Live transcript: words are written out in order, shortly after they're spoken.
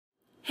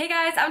Hey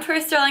guys, I'm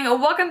Tori Starling.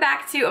 Welcome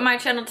back to my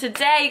channel.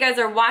 Today you guys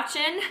are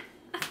watching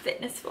a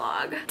fitness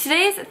vlog.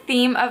 Today's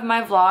theme of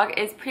my vlog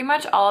is pretty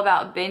much all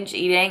about binge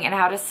eating and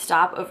how to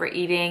stop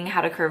overeating,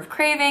 how to curb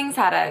cravings,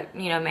 how to,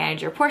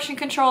 manage your portion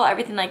control,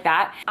 everything like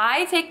that.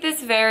 I take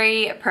this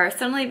very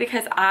personally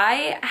because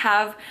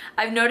I've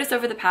noticed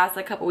over the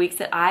past couple weeks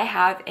that I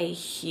have a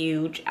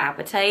huge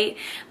appetite.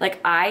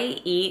 Like, I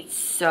eat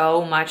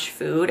so much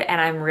food and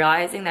I'm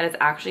realizing that it's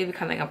actually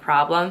becoming a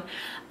problem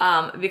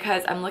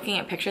because I'm looking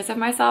at pictures of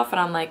myself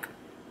and I'm like,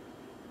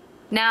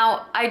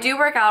 now, I do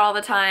work out all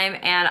the time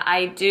and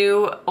I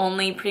do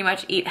only pretty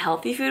much eat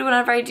healthy food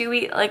whenever I do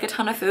eat a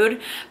ton of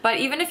food. But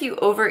even if you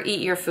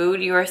overeat your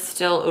food, you are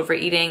still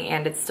overeating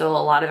and it's still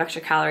a lot of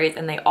extra calories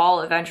and they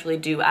all eventually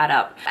do add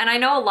up. And I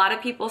know a lot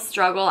of people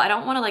struggle. I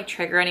don't want to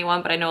trigger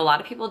anyone, but I know a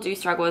lot of people do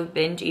struggle with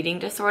binge eating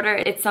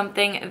disorder. It's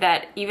something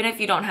that even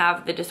if you don't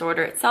have the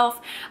disorder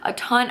itself, a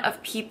ton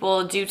of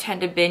people do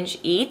tend to binge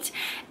eat.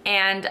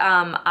 And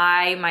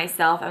I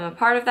myself am a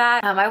part of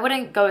that. I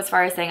wouldn't go as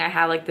far as saying I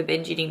have the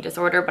binge eating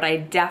disorder, but I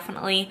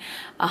definitely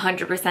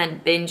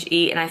 100% binge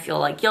eat, and I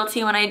feel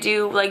guilty when I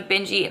do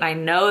binge eat, and I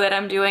know that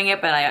I'm doing it,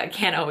 but I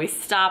can't always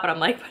stop, and I'm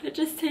like, but it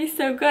just tastes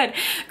so good.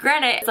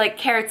 Granted,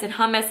 it's carrots and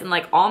hummus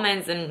and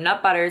almonds and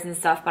nut butters and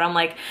stuff, but I'm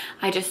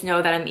I just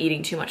know that I'm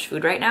eating too much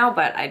food right now,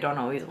 but I don't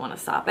always want to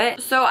stop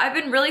it. So I've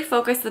been really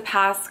focused the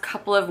past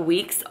couple of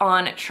weeks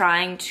on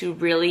trying to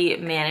really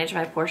manage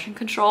my portion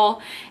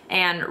control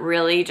and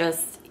really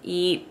just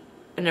eat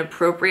an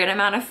appropriate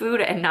amount of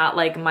food and not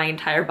my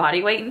entire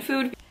body weight in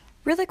food.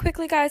 Really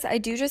quickly, guys, I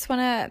do just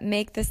want to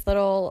make this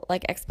little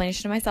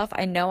explanation to myself.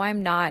 I know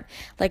I'm not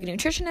a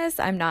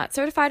nutritionist. I'm not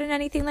certified in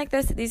anything like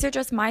this. These are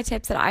just my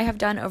tips that I have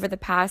done over the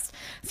past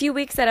few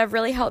weeks that have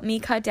really helped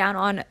me cut down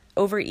on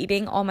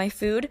overeating all my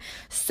food.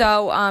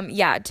 So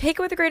yeah, take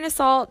it with a grain of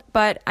salt,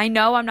 but I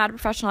know I'm not a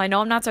professional. I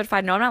know I'm not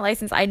certified. I know I'm not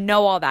licensed. I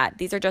know all that.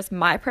 These are just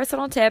my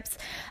personal tips.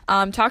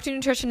 Talk to a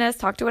nutritionist,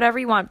 talk to whatever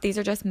you want. These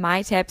are just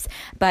my tips,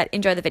 but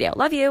enjoy the video.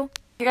 Love you.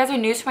 If you guys are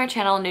new to my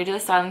channel, new to the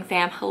Starling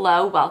fam,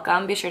 hello,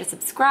 welcome. Be sure to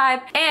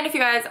subscribe. And if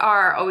you guys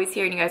are always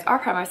here and you guys are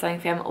part of my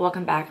Starling fam,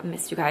 welcome back. I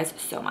missed you guys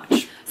so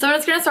much. So I'm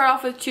just gonna start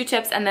off with 2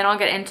 tips and then I'll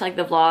get into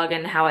the vlog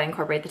and how I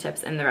incorporate the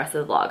tips in the rest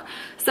of the vlog.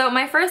 So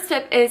my first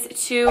tip is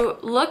to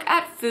look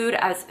at food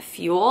as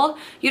fuel.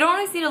 You don't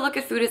always need to look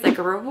at food as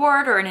a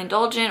reward or an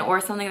indulgent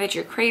or something that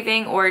you're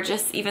craving or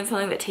just even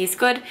something that tastes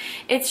good.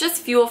 It's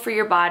just fuel for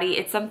your body.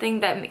 It's something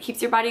that keeps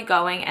your body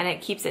going and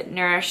it keeps it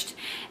nourished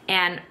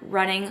and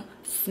running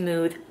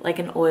smooth like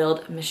an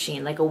oiled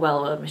machine, like a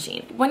well-oiled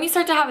machine. When you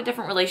start to have a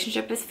different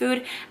relationship with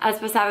food, as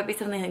opposed to have it be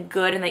something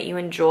good and that you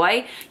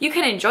enjoy, you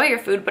can enjoy your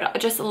food, but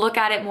just look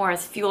at it more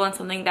as fuel and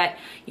something that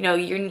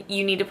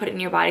you need to put in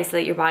your body so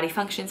that your body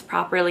functions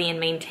properly and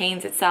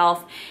maintains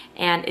itself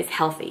and is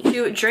healthy.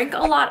 To drink a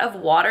lot of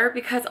water,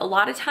 because a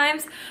lot of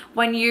times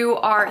when you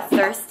are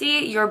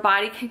thirsty, your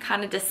body can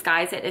kind of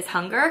disguise it as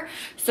hunger.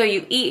 So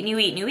you eat and you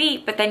eat and you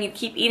eat, but then you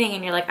keep eating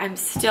and you're like, I'm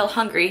still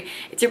hungry.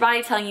 It's your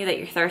body telling you that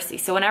you're thirsty.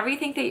 So whenever you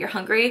think that you're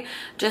hungry,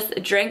 just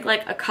drink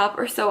a cup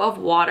or so of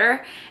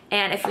water.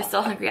 And if you're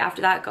still hungry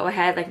after that, go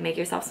ahead, make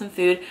yourself some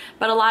food.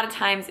 But a lot of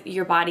times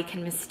your body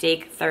can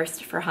mistake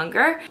thirst for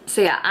hunger.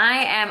 So yeah,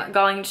 I am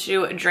going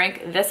to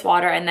drink this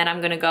water and then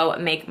I'm gonna go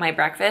make my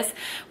breakfast,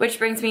 which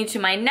brings me to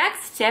my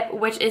next tip,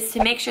 which is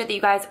to make sure that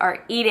you guys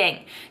are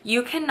eating.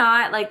 You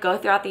cannot go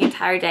throughout the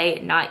entire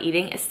day not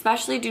eating,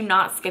 especially do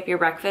not skip your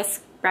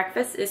breakfast.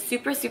 Breakfast is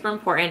super, super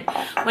important.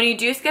 When you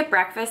do skip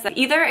breakfast,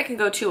 either it can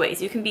go 2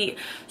 ways. You can be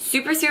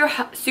super,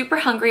 super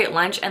hungry at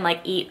lunch and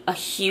eat a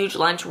huge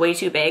lunch way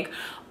too big,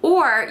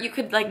 or you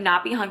could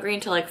not be hungry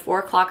until 4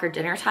 o'clock or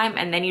dinner time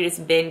and then you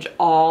just binge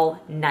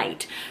all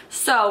night.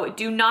 So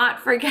do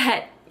not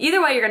forget, either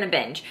way you're gonna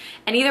binge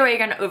and either way you're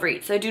gonna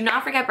overeat. So do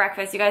not forget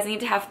breakfast. You guys need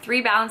to have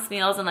 3 balanced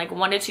meals and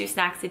 1 to 2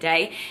 snacks a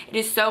day. It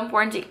is so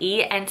important to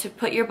eat and to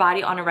put your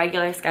body on a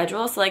regular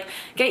schedule. So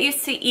get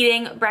used to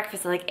eating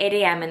breakfast at 8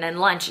 a.m. and then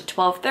lunch at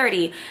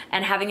 12:30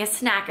 and having a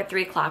snack at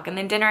 3 o'clock and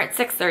then dinner at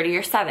 6:30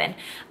 or 7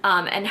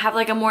 and have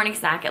a morning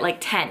snack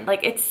at 10.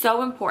 It's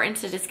so important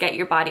to just get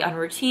your body on a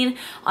routine,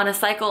 on a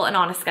cycle, and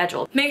on a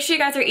schedule. Make sure you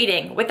guys are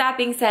eating. With that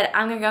being said,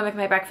 I'm gonna go make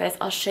my breakfast.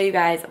 I'll show you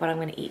guys what I'm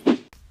gonna eat.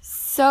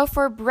 So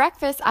for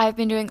breakfast, I've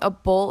been doing a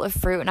bowl of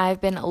fruit, and I've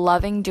been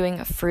loving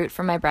doing fruit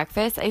for my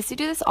breakfast. I used to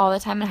do this all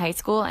the time in high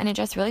school, and it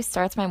just really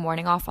starts my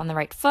morning off on the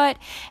right foot,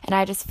 and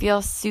I just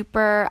feel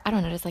super, I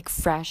don't know, just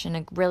fresh and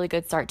a really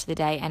good start to the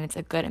day, and it's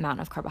a good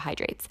amount of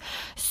carbohydrates.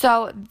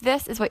 So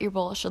this is what your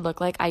bowl should look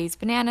like. I use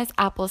bananas,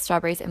 apples,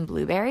 strawberries, and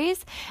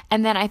blueberries,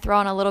 and then I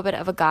throw in a little bit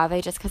of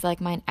agave just because I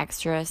like mine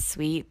extra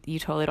sweet. You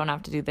totally don't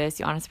have to do this.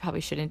 You honestly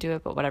probably shouldn't do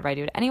it, but whatever, I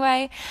do it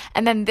anyway.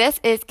 And then this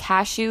is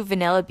cashew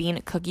vanilla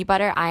bean cookie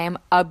butter. I am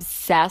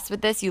obsessed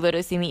with this. You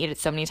literally see me eat it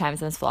so many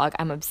times in this vlog.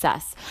 I'm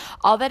obsessed.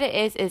 All that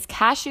it is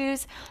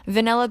cashews,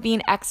 vanilla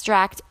bean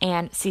extract,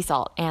 and sea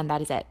salt, and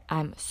that is it.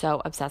 I'm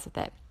so obsessed with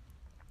it.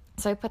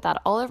 So I put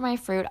that all over my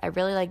fruit. I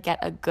really get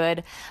a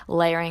good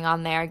layering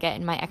on there,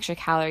 getting my extra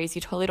calories.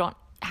 You totally don't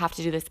have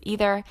to do this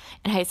either.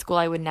 In high school,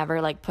 I would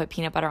never like put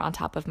peanut butter on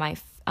top of my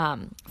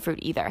fruit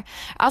either.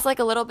 I also like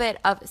a little bit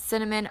of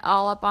cinnamon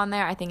all up on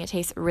there. I think it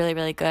tastes really,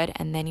 really good,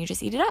 and then you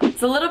just eat it up.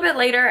 It's a little bit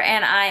later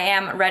and I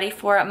am ready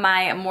for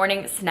my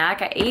morning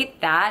snack. I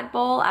ate that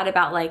bowl at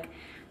about like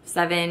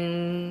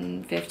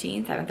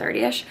 7:15,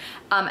 7:30ish,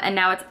 and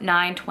now it's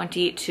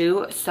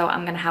 9:22, so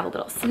I'm gonna have a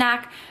little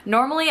snack.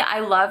 Normally I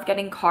love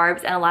getting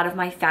carbs and a lot of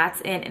my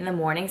fats in the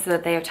morning so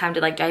that they have time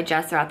to like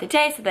digest throughout the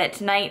day, so that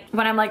tonight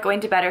when I'm like going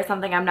to bed or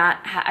something,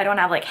 I don't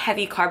have like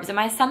heavy carbs in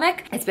my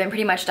stomach. It's been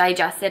pretty much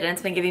digested and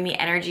it's been giving me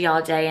energy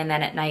all day, and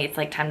then at night it's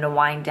like time to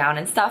wind down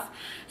and stuff.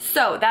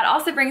 So that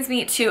also brings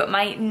me to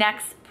my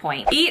next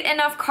point. Eat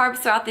enough carbs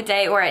throughout the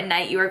day, or at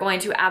night you are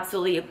going to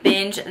absolutely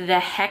binge the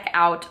heck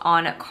out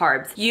on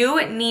carbs.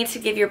 You need to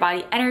give your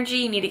body energy,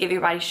 you need to give your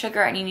body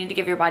sugar, and you need to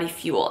give your body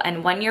fuel.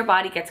 And when your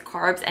body gets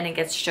carbs and it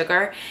gets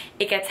sugar,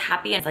 it gets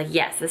happy and it's like,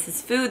 yes, this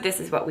is food,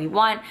 this is what we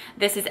want,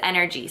 this is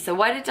energy. So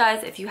what it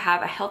does, if you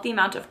have a healthy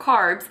amount of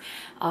carbs,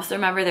 also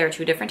remember there are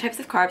two different types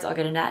of carbs, I'll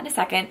get into that in a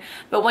second,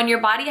 but when your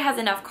body has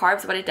enough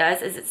carbs, what it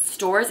does is it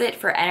stores it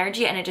for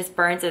energy and it just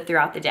burns it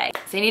throughout the day.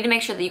 So you need to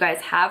make sure that you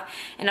guys have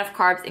enough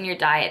carbs in your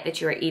diet,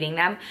 that you are eating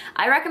them.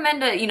 I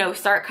recommend to, you know,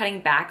 start cutting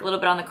back a little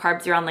bit on the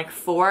carbs around like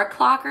 4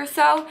 o'clock or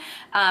so.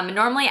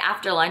 Normally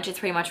after lunch, it's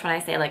pretty much when I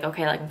say like,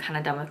 okay, like I'm kind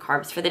of done with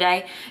carbs for the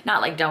day.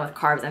 Not like done with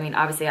carbs. I mean,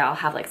 obviously I'll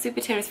have like sweet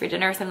potatoes for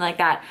dinner or something like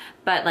that,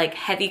 but like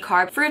heavy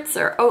carb fruits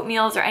or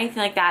oatmeals or anything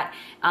like that,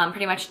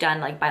 pretty much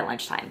done like by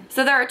lunchtime.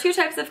 So there are two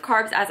types of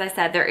carbs, as I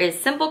said. There is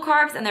simple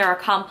carbs and there are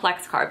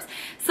complex carbs.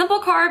 Simple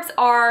carbs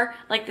are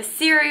like the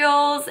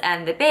cereals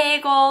and the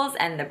bagels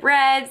and the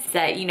breads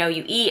that, you know,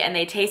 you eat and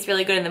they taste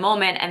really good in the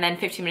moment, and then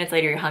 15 minutes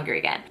later you're hungry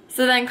again.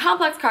 So then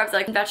complex carbs are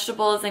like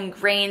vegetables and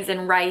grains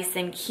and rice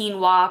and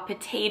quinoa,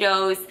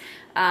 potatoes,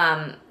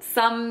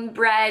 some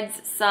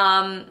breads,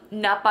 some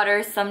nut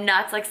butters, some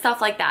nuts, like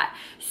stuff like that.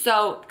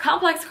 So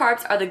complex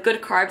carbs are the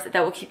good carbs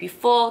that will keep you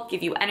full,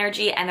 give you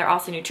energy, and they're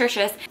also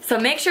nutritious. So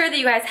make sure that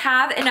you guys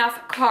have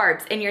enough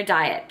carbs in your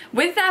diet.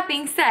 With that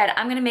being said,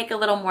 I'm gonna make a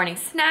little morning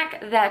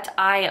snack that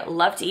I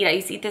love to eat. I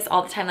used to eat this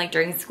all the time like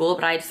during school,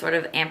 but I just sort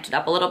of amped it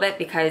up a little bit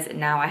because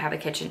now I have a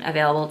kitchen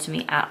available to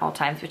me at all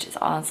times, which is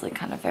honestly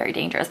kind of very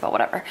dangerous, but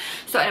whatever.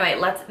 So anyway,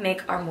 let's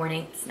make our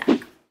morning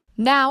snack.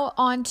 Now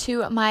on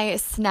to my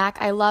snack.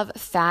 I love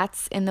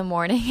fats in the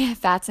morning.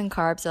 Fats and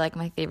carbs are like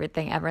my favorite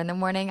thing ever in the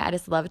morning. I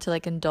just love to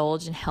like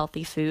indulge in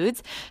healthy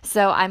foods.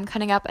 So I'm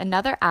cutting up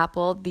another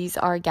apple. These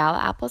are gala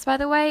apples, by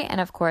the way. And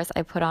of course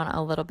I put on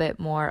a little bit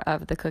more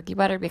of the cookie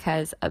butter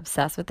because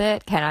obsessed with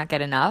it, cannot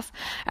get enough.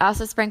 I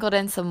also sprinkled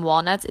in some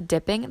walnuts,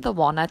 dipping the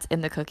walnuts in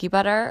the cookie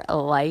butter.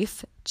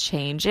 Life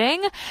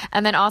changing.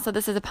 And then also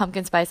this is a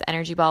pumpkin spice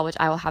energy ball, which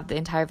I will have the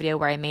entire video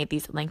where I made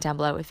these linked down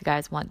below if you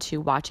guys want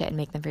to watch it and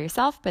make them for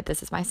yourself. But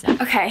this is my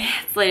snack. Okay,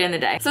 it's later in the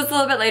day. So it's a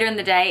little bit later in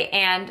the day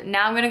and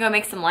now I'm gonna go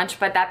make some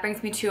lunch, but that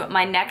brings me to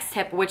my next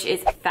tip, which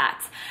is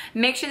fats.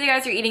 Make sure that you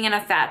guys are eating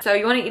enough fat. So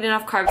you wanna eat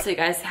enough carbs so you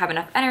guys have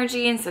enough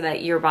energy and so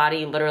that your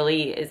body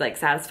literally is like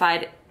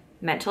satisfied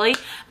mentally,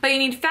 but you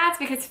need fats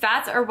because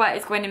fats are what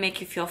is going to make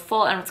you feel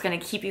full and what's going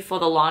to keep you full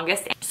the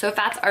longest. So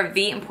fats are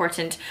very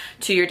important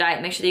to your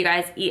diet. Make sure that you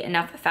guys eat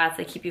enough fats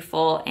that keep you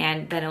full,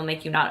 and then it'll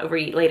make you not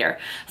overeat later.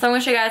 So I'm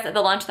going to show you guys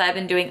the lunch that I've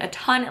been doing a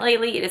ton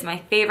lately. It is my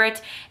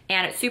favorite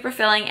and it's super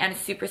filling and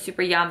super,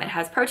 super yum. It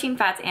has protein,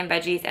 fats, and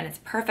veggies, and it's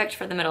perfect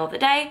for the middle of the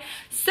day.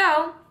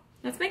 So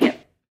let's make it.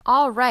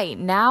 All right,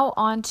 now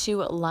on to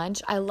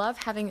lunch. I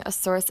love having a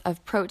source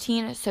of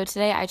protein. So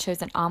today I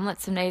chose an omelet.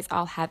 Some days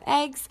I'll have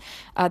eggs.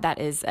 That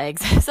is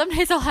eggs. Some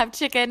days I'll have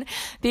chicken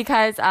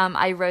because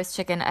I roast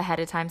chicken ahead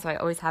of time, so I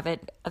always have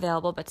it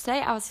available. But today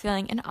I was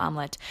feeling an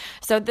omelet.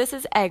 So this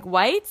is egg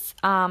whites.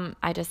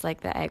 I just like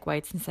the egg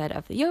whites instead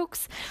of the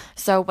yolks.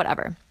 So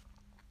whatever.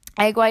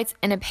 Egg whites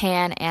in a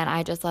pan, and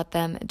I just let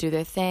them do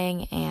their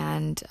thing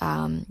and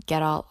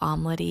get all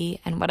omelette-y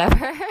and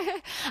whatever.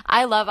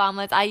 I love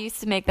omelets. I used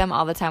to make them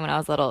all the time when I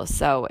was little,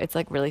 so it's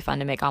like really fun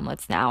to make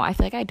omelets now. I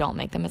feel like I don't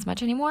make them as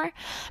much anymore,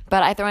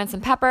 but I throw in some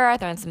pepper, I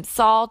throw in some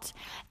salt,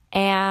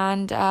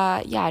 and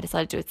yeah, I just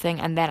let it do its thing,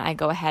 and then I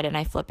go ahead and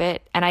I flip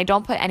it, and I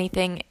don't put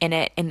anything in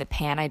it in the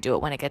pan. I do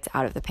it when it gets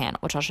out of the pan,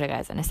 which I'll show you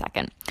guys in a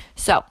second.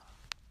 So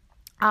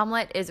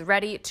omelet is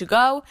ready to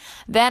go.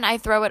 Then I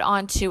throw it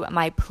onto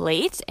my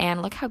plate,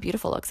 and look how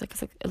beautiful it looks.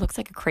 It looks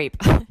like a crepe.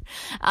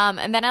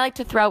 And then I like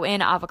to throw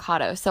in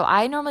avocado. So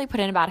I normally put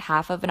in about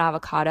half of an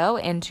avocado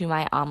into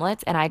my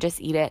omelets, and I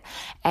just eat it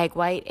egg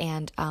white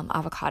and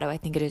avocado. I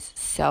think it is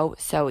so,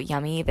 so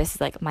yummy. This is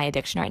like my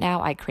addiction right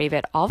now. I crave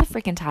it all the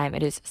freaking time.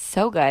 It is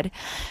so good.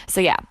 So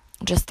yeah,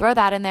 just throw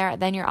that in there.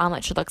 Then your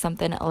omelet should look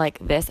something like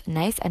this,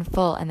 nice and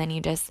full. And then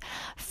you just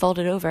fold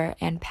it over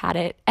and pat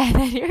it, and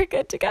then you're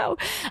good to go.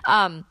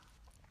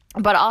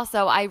 But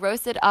also I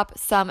roasted up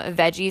some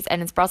veggies,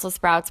 and it's Brussels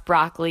sprouts,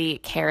 broccoli,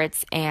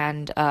 carrots,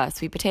 and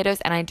sweet potatoes.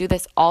 And I do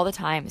this all the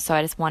time, so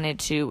I just wanted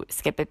to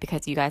skip it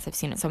because you guys have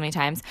seen it so many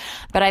times.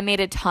 But I made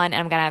a ton, and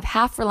I'm gonna have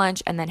half for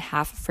lunch and then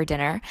half for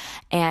dinner.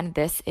 And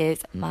this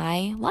is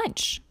my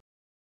lunch.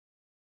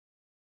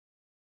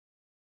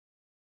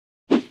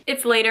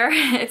 It's later,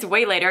 it's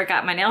way later,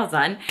 got my nails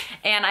done,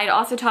 and I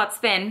also taught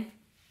spin.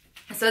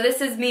 So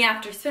this is me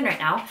after spin right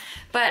now.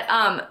 But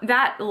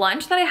that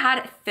lunch that I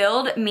had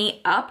filled me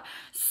up,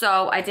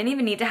 so I didn't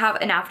even need to have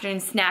an afternoon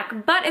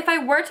snack. But if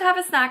I were to have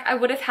a snack, I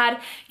would have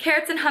had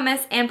carrots and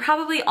hummus and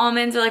probably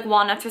almonds or like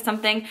walnuts or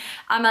something.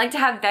 I like to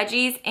have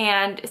veggies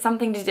and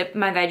something to dip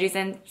my veggies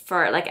in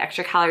for like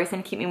extra calories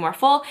and keep me more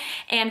full.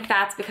 And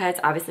fats, because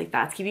obviously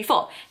fats keep you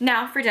full.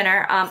 Now for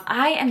dinner,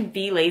 I am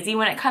lazy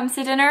when it comes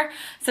to dinner.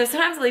 So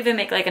sometimes I'll even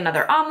make like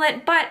another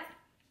omelet, but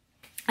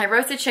I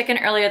roasted chicken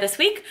earlier this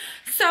week,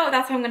 so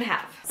that's what I'm gonna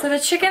have. So the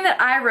chicken that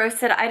I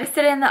roasted, I just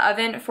did it in the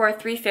oven for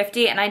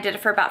 350 and I did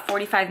it for about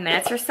 45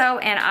 minutes or so,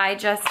 and I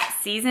just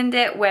seasoned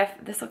it with,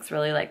 this looks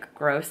really like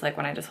gross, like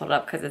when I just hold it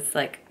up because it's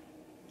like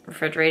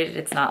refrigerated.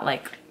 It's not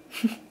like,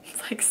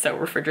 it's like so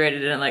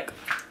refrigerated and like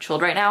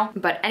chilled right now.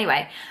 But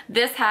anyway,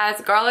 this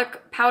has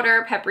garlic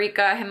powder,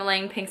 paprika,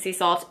 Himalayan pink sea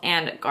salt,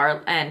 and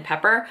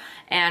pepper,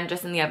 and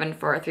just in the oven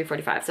for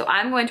 345. So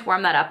I'm going to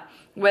warm that up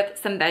with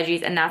some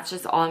veggies, and that's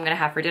just all I'm gonna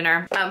have for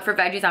dinner. For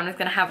veggies, I'm just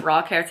gonna have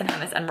raw carrots and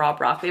hummus and raw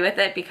broccoli with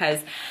it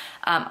because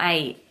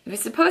I was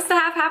supposed to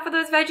have half of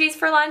those veggies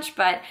for lunch,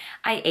 but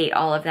I ate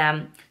all of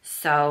them.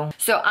 So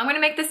I'm gonna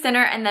make this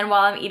dinner, and then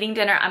while I'm eating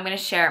dinner, I'm gonna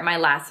share my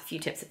last few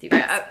tips with you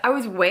guys. I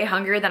was way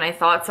hungrier than I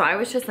thought, so I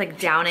was just like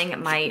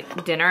downing my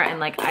dinner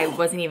and like I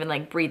wasn't even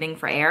like breathing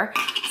for air.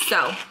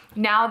 So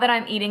now that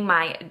I'm eating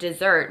my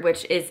dessert,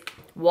 which is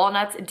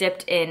walnuts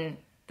dipped in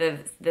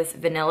this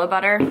vanilla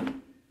butter,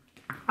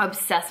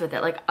 obsessed with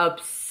it, like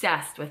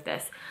obsessed with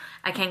this.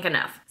 I can't get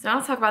enough. So now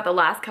let's talk about the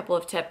last couple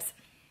of tips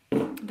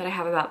that I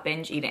have about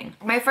binge eating.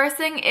 My first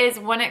thing is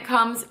when it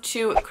comes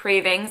to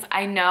cravings,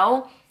 I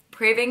know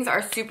cravings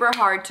are super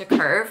hard to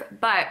curb,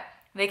 but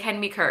they can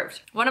be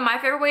curbed. One of my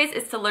favorite ways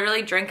is to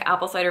literally drink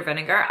apple cider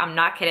vinegar. I'm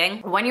not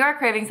kidding. When you are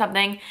craving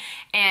something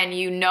and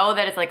you know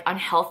that it's like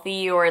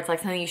unhealthy or it's like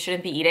something you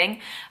shouldn't be eating,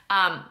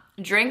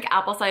 drink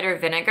apple cider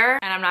vinegar,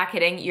 and I'm not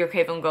kidding, your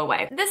craving will go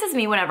away. This is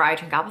me whenever I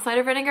drink apple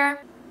cider vinegar.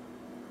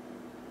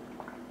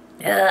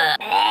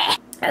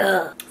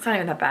 It's not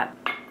even that bad.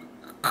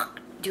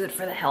 Do it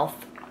for the health.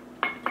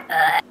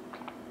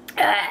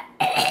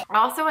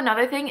 Also,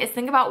 another thing is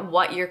think about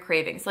what you're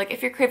craving. So like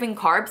if you're craving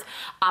carbs,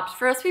 opt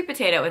for a sweet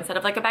potato instead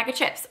of like a bag of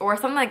chips or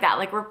something like that.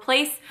 Like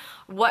replace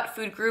what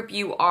food group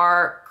you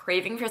are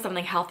craving for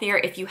something healthier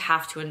if you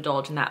have to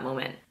indulge in that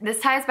moment. This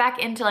ties back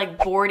into like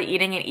bored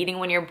eating and eating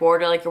when you're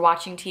bored, or like you're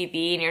watching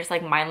TV and you're just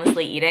like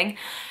mindlessly eating.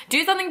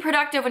 Do something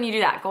productive when you do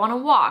that. Go on a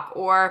walk,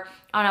 or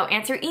I don't know,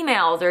 answer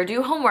emails or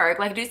do homework.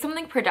 Like do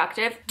something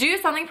productive. Do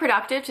something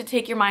productive to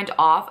take your mind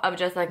off of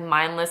just like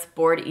mindless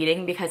bored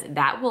eating, because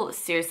that will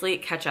seriously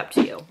catch up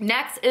to you.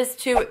 Next is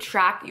to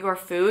track your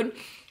food.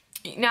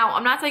 Now,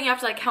 I'm not saying you have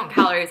to like count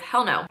calories,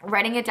 hell no.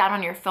 Writing it down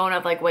on your phone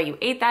of like what you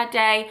ate that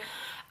day,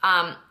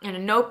 in a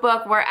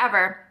notebook,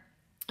 wherever.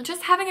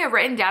 Just having it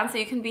written down so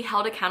you can be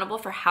held accountable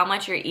for how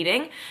much you're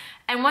eating.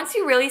 And once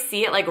you really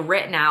see it like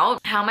written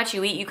out, how much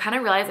you eat, you kind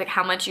of realize like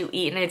how much you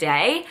eat in a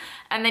day.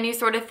 And then you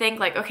sort of think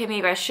like, okay,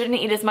 maybe I shouldn't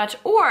eat as much,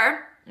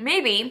 or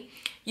maybe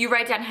you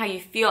write down how you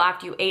feel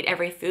after you ate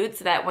every food,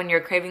 so that when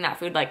you're craving that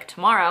food like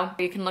tomorrow,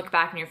 you can look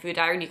back in your food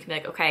diary and you can be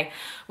like, okay,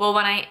 well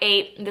when I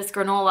ate this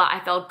granola,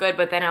 I felt good,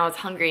 but then I was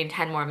hungry in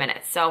 10 more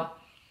minutes. So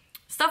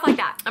stuff like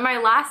that. And my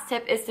last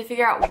tip is to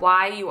figure out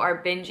why you are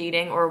binge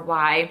eating or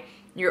why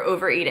you're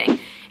overeating.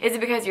 Is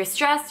it because you're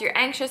stressed, you're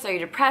anxious, are you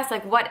depressed?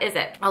 Like what is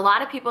it? A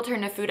lot of people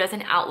turn to food as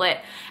an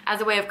outlet,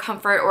 as a way of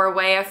comfort or a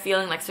way of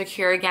feeling like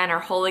secure again or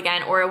whole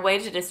again, or a way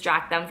to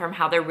distract them from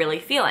how they're really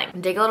feeling.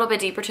 Dig a little bit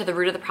deeper to the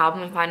root of the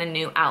problem and find a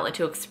new outlet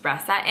to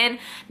express that in.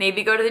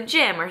 Maybe go to the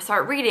gym or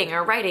start reading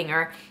or writing,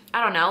 or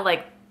I don't know,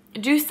 like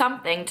do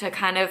something to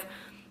kind of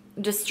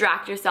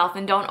distract yourself,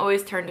 and don't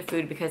always turn to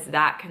food, because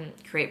that can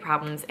create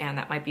problems, and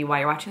that might be why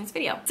you're watching this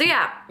video. So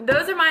yeah,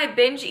 those are my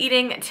binge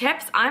eating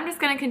tips. I'm just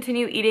gonna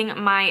continue eating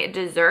my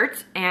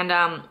dessert,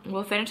 and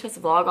we'll finish this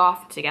vlog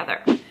off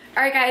together.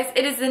 Alright guys,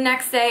 it is the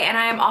next day and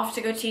I am off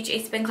to go teach a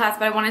spin class,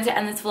 but I wanted to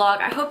end this vlog.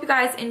 I hope you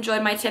guys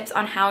enjoyed my tips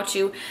on how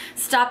to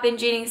stop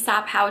binge eating,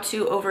 stop how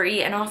to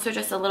overeat, and also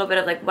just a little bit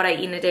of like what I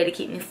eat in a day to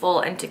keep me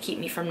full and to keep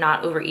me from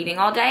not overeating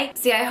all day.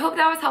 So yeah, I hope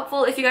that was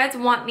helpful. If you guys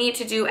want me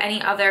to do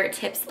any other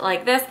tips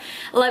like this,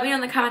 let me know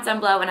in the comments down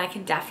below and I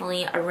can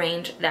definitely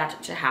arrange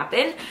that to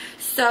happen.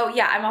 So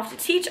yeah, I'm off to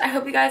teach. I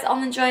hope you guys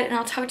all enjoyed, and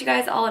I'll talk to you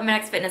guys all in my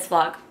next fitness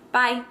vlog.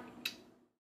 Bye!